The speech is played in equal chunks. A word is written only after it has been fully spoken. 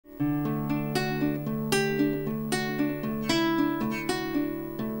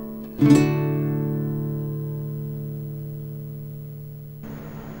How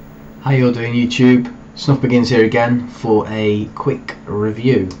you all doing, YouTube? SnuffBegins here again for a quick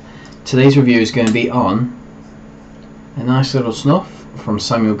review. Today's review is going to be on a nice little snuff from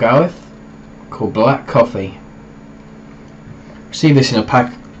Samuel Gawith called Black Coffee. Received this in a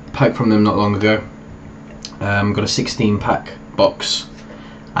pack from them not long ago. Got a 16-pack box,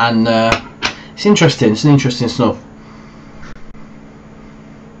 and it's interesting. It's an interesting snuff.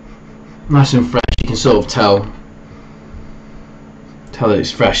 Nice and fresh. You can sort of tell that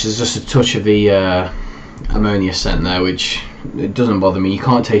it's fresh. There's just a touch of the ammonia scent there, which it doesn't bother me. You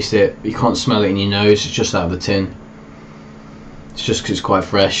can't taste it, you can't smell it in your nose. It's just out of the tin. It's just because it's quite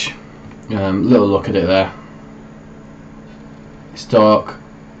fresh. Little look at it there. It's dark,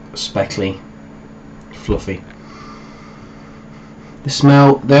 speckly, fluffy. The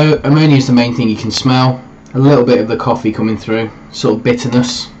smell, the ammonia is the main thing you can smell. A little bit of the coffee coming through, sort of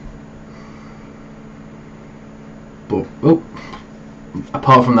bitterness. But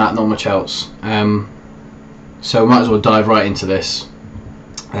apart from that, not much else. So might as well dive right into this.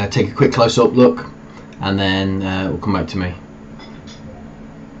 Take a quick close-up look, and then we'll come back to me.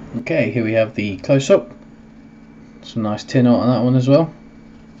 Okay, here we have the close-up. Some nice tin art on that one as well.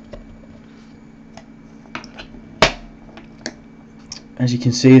 As you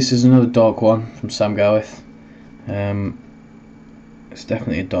can see, this is another dark one from Sam Gawith. It's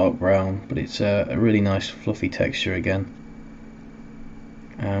definitely a dark brown, but it's a really nice fluffy texture again.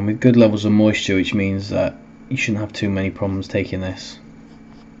 With good levels of moisture, which means that you shouldn't have too many problems taking this.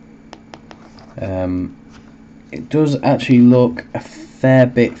 It does actually look a fair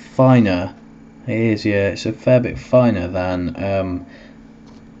bit finer. It is, yeah, it's a fair bit finer than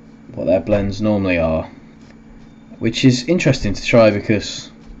what their blends normally are, which is interesting to try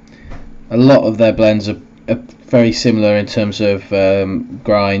because a lot of their blends are very similar in terms of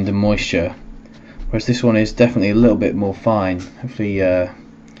grind and moisture, whereas this one is definitely a little bit more fine. Hopefully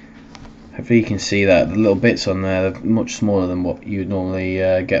you can see that the little bits on there are much smaller than what you would normally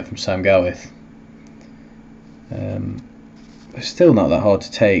get from Sam Gawith. It's still not that hard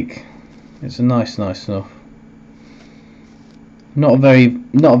to take. It's a nice snuff. Not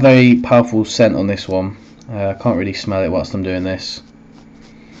a very powerful scent on this one. I can't really smell it whilst I'm doing this.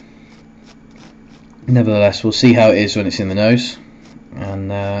 Nevertheless, we'll see how it is when it's in the nose,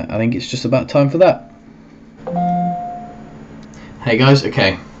 and I think it's just about time for that. Hey guys,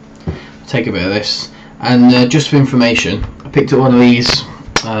 okay, take a bit of this, and just for information, I picked up one of these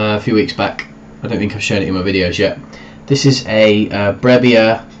a few weeks back. I don't think I've shown it in my videos yet. This is a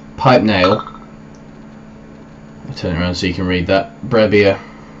Brebbia pipe nail. I'll turn it around so you can read that. Brebbia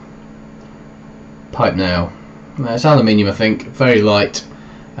pipe nail. It's aluminium, I think, very light.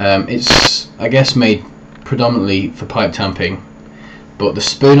 It's, I guess, made predominantly for pipe tamping, but the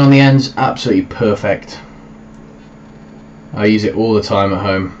spoon on the end's absolutely perfect. I use it all the time at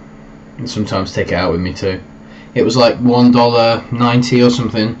home, and sometimes take it out with me too. It was like $1.90 or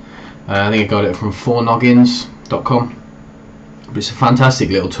something. I think I got it from 4noggins.com. But it's a fantastic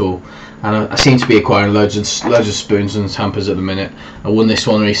little tool, and I seem to be acquiring loads of spoons and tampers at the minute. I won this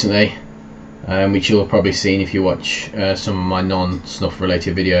one recently, which you'll have probably seen if you watch some of my non-snuff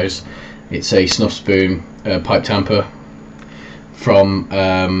related videos. It's a snuff spoon pipe tamper from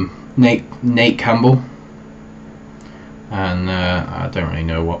Nate Campbell, and I don't really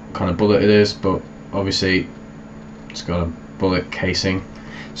know what kind of bullet it is, but obviously it's got a bullet casing,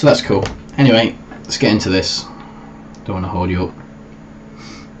 so that's cool. Anyway, let's get into this. Don't want to hold you up.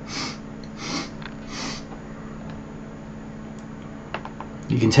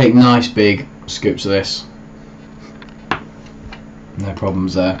 You can take nice big scoops of this, no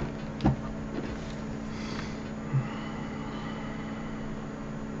problems there.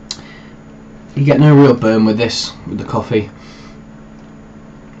 You get no real burn with this, with the coffee.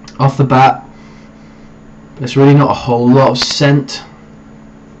 Off the bat, there's really not a whole lot of scent.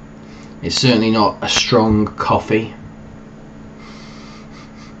 It's certainly not a strong coffee.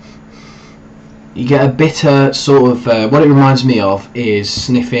 You get a bitter sort of, what it reminds me of is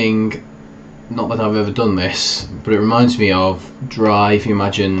sniffing, not that I've ever done this, but it reminds me of dry, if you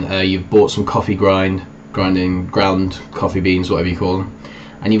imagine you've bought some coffee ground coffee beans, whatever you call them,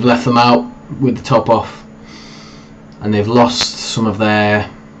 and you've left them out with the top off, and they've lost some of their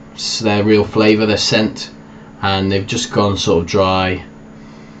real flavour, their scent, and they've just gone sort of dry,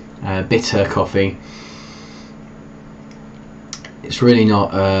 bitter coffee. It's really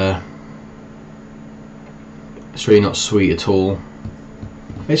not sweet at all.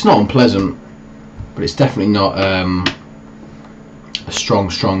 It's not unpleasant, but it's definitely not a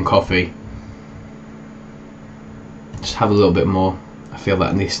strong coffee. Just have a little bit more. I feel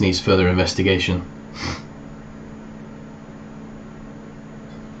that this needs further investigation.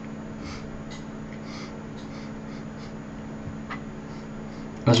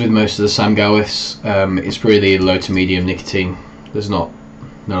 As with most of the Sam Gawiths, it's really low to medium nicotine. There's not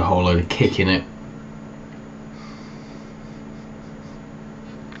a whole load of kick in it.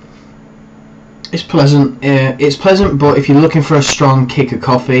 It's pleasant. It's pleasant, but if you're looking for a strong kick of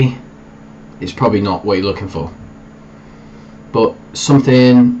coffee, it's probably not what you're looking for. But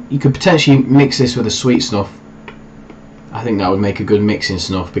something, you could potentially mix this with a sweet snuff. I think that would make a good mixing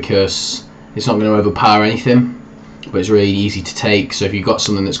snuff, because it's not going to overpower anything, but it's really easy to take. So if you've got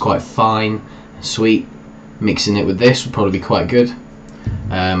something that's quite fine and sweet, mixing it with this would probably be quite good.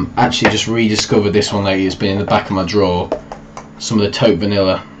 Actually just rediscovered this one lately. It's been in the back of my drawer, some of the taupe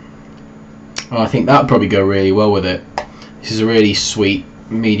vanilla. Oh, I think that would probably go really well with it. This is a really sweet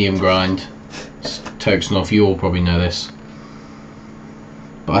medium grind. It's taupe snuff, you all probably know this,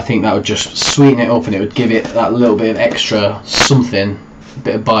 but I think that would just sweeten it up, and it would give it that little bit of extra something, a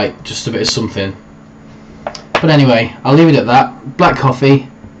bit of bite, just a bit of something. But anyway, I'll leave it at that. Black coffee,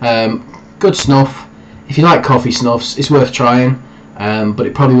 good snuff. If you like coffee snuffs, it's worth trying, but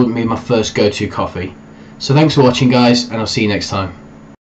it probably wouldn't be my first go-to coffee. So thanks for watching, guys, and I'll see you next time.